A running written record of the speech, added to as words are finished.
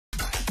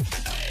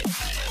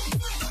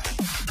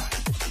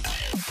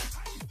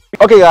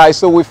Okay guys,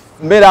 so we've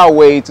made our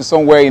way to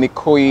somewhere in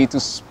Ikoyi to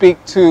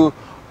speak to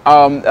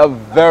a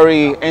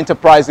very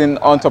enterprising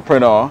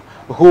entrepreneur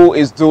who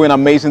is doing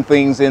amazing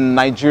things in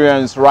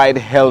Nigerians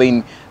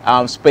ride-hailing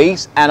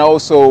space, and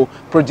also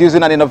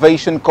producing an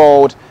innovation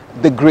called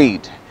The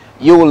Grid.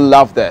 You will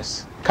love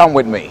this. Come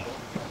with me.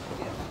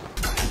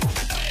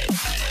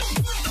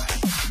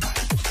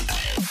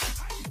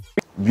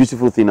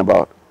 Beautiful thing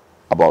about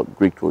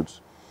grid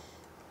codes.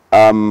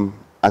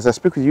 As I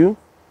speak with you,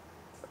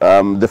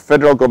 the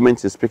federal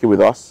government is speaking with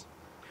us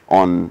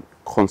on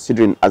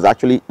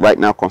right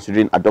now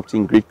considering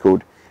adopting grid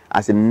code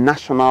as a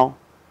national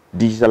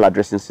digital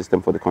addressing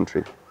system for the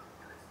country.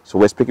 So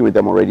we're speaking with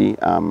them already.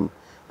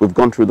 We've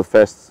gone through the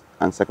first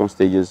and second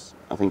stages.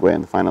 I think we're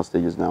in the final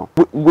stages now.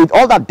 With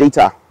all that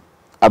data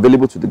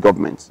available to the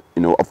government,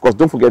 of course,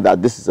 don't forget that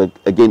this is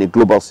again a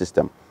global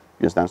system.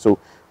 You understand? So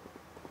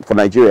for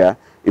Nigeria,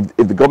 if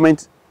the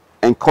government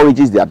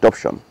encourages the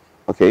adoption,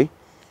 okay,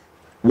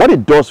 what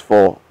it does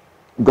for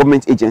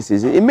government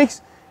agencies, it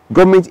makes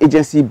government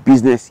agency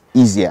business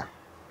easier.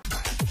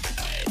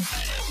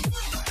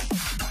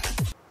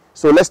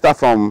 So let's start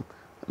from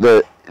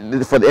for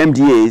the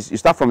MDAs. You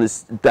start from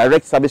the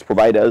direct service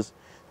providers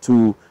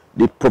to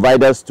the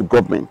providers to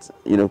government.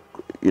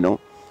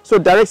 So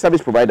direct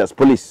service providers,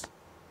 police.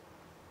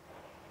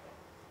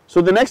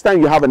 So the next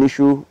time you have an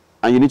issue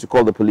and you need to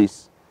call the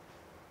police,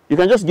 you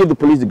can just give the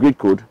police the grid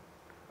code,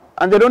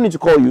 and they don't need to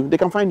call you. They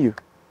can find you.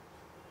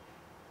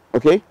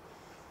 Okay.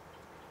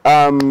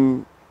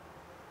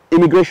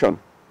 Immigration,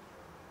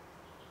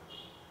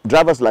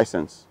 driver's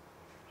license,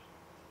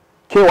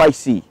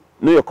 KYC,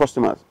 know your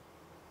customers,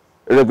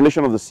 a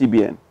regulation of the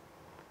CBN.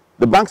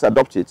 The banks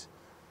adopt it.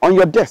 On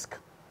your desk,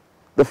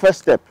 the first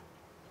step,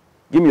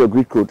 give me your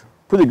grid code.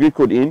 Put the grid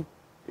code in,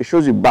 it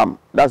shows you, bam,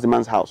 that's the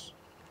man's house.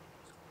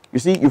 You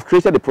see, you've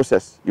created a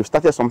process. You've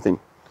started something.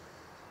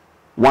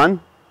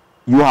 One,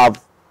 you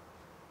have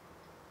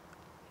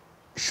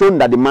shown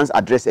that the man's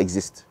address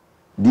exists.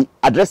 The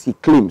address he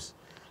claims,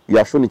 you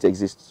have shown it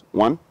exists.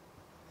 One.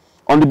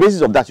 On the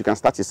basis of that, you can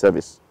start your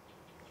service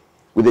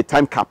with a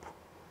time cap.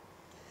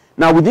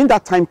 Now, within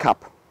that time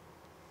cap,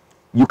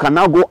 you can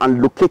now go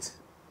and locate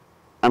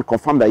and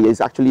confirm that he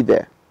is actually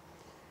there.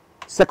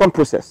 Second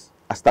process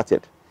has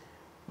started.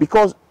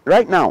 Because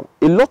right now,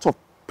 a lot of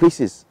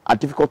places are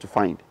difficult to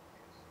find.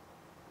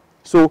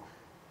 So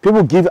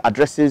people give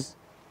addresses,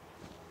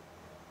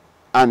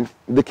 and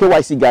the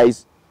KYC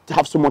guys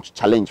have so much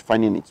challenge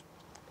finding it.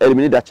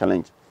 Eliminate that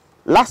challenge.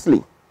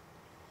 Lastly,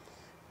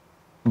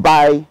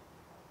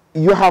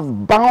 you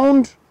have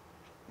bound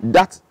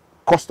that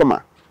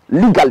customer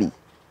legally.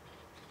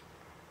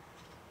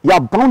 You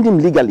have bound him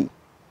legally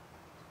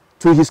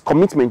to his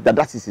commitment that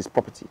that is his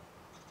property.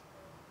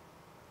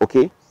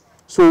 Okay?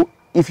 So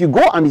if you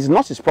go and it's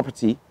not his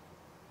property,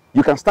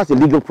 you can start a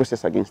legal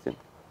process against him.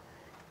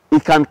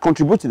 It can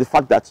contribute to the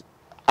fact that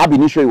ab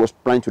initio he was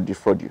planning to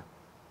defraud you.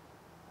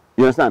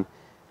 You understand?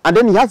 And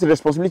then he has the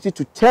responsibility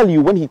to tell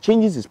you when he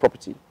changes his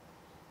property.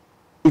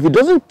 If he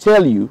doesn't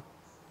tell you,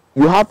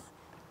 you have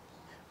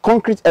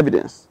concrete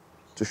evidence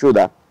to show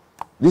that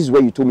this is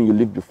where you told me you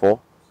lived before.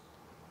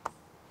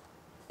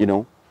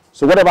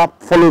 So whatever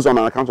follows on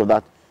account of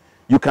that,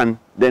 you can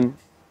then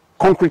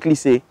concretely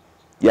say,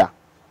 yeah,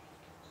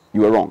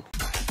 you were wrong.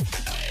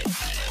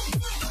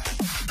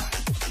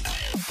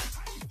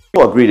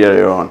 We agreed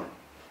earlier on,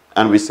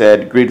 and we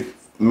said grid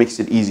makes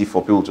it easy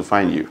for people to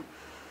find you.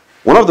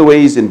 One of the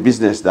ways in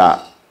business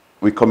that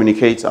we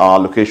communicate our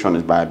location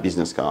is by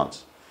business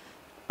cards.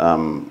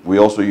 We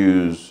also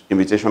use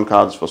invitation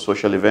cards for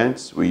social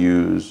events. We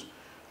use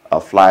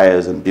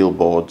flyers and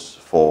billboards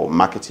for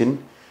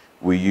marketing.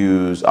 We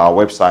use our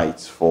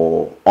websites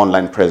for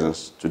online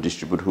presence to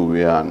distribute who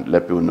we are and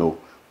let people know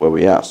where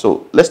we are.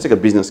 So let's take a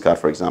business card,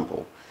 for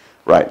example,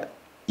 right?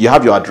 You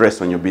have your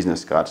address on your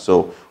business card.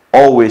 So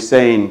all we're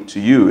saying to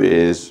you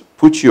is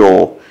put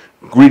your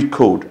grid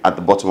code at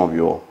the bottom of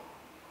your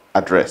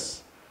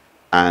address,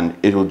 and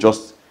it will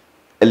just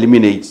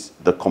eliminate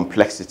the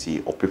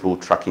complexity of people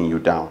tracking you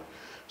down.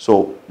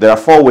 So there are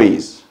 4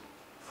 ways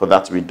for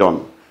that to be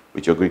done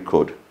with your grid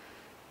code.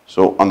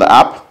 So on the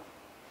app,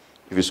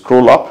 if you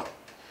scroll up,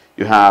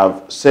 you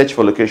have search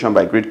for location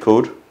by grid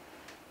code.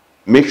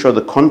 Make sure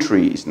the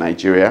country is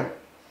Nigeria,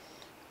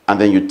 and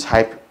then you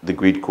type the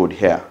grid code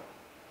here.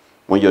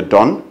 When you're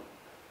done,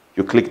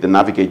 you click the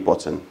navigate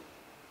button.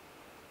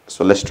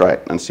 So let's try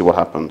it and see what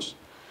happens.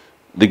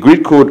 The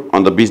grid code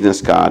on the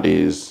business card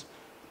is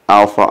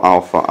alpha,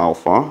 alpha,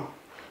 alpha,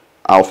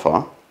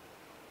 alpha.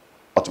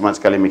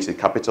 Automatically makes it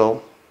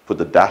capital, put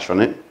the dash on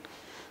it.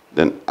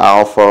 Then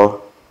alpha,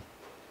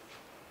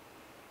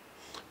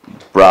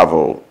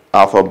 bravo,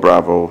 alpha,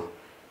 bravo,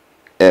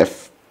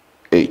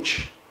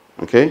 FH.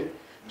 Okay?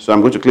 So I'm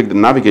going to click the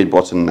navigate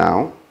button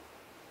now.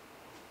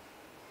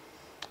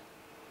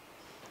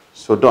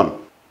 So done.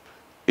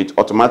 It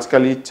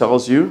automatically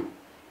tells you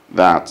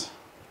that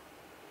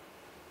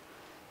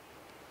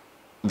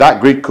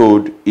that grid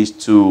code is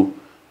to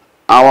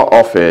our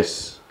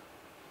office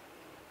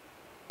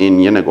in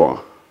Yenagoa.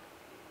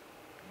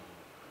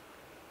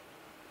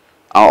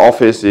 Our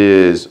office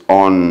is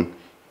on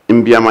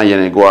Imbiama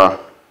Yenegua.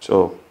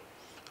 So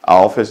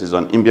our office is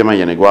on Imbiama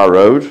Yenegua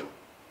Road,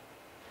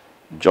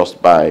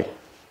 just by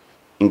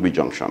Ingbi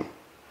Junction.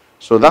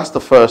 So that's the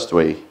first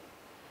way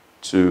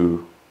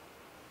to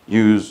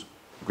use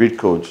grid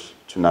codes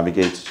to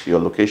navigate to your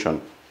location.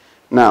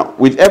 Now,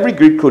 with every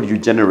grid code you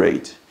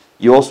generate,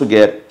 you also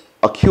get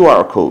a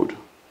QR code.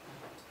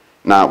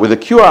 Now, with a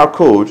QR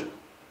code,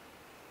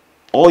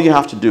 all you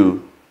have to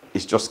do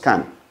is just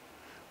scan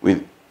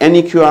with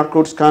any QR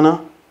code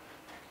scanner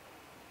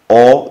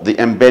or the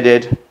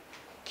embedded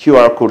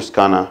QR code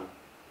scanner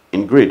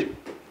in Grid.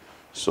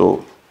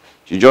 So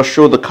you just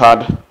show the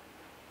card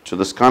to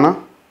the scanner,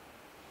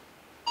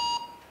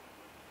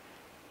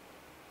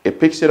 it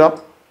picks it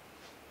up,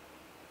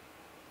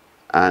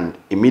 and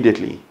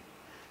immediately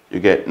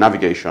you get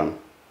navigation,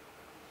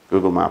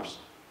 Google Maps,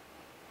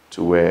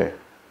 to where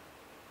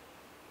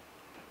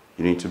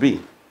you need to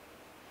be.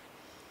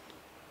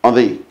 On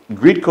the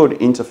grid code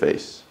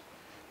interface,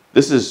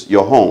 this is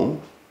your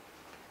home,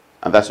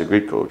 and that's your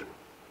grid code.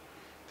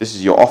 This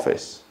is your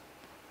office,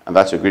 and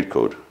that's your grid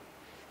code.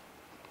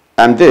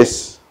 And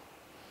this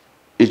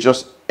is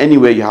just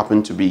anywhere you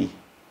happen to be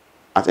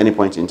at any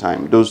point in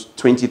time. Those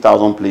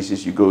 20,000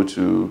 places you go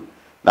to,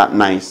 that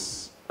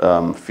nice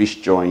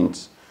fish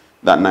joint,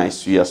 that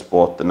nice suya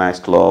spot, the nice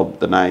club,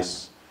 the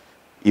nice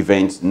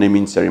event,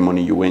 naming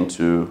ceremony you went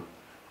to,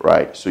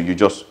 right? So you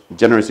just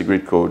generate a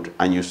grid code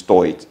and you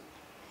store it.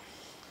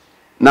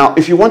 Now,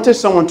 if you wanted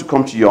someone to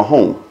come to your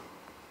home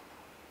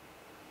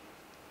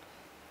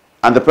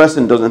and the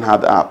person doesn't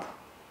have the app,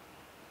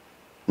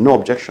 no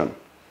objection.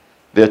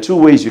 There are two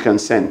ways you can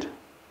send.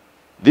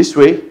 This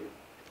way,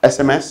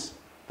 SMS,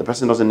 the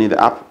person doesn't need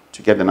the app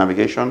to get the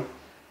navigation.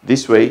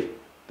 This way,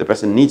 the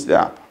person needs the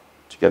app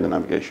to get the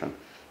navigation.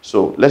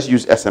 So let's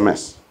use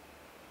SMS.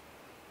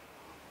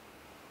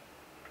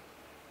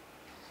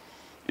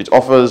 It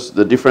offers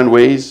the different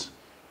ways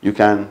you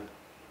can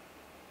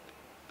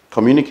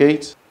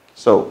communicate.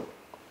 So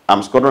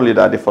I'm Squadron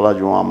Leader Adefola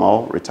Juwon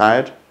Amal,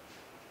 retired.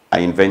 I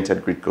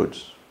invented grid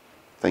codes.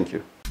 Thank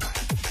you.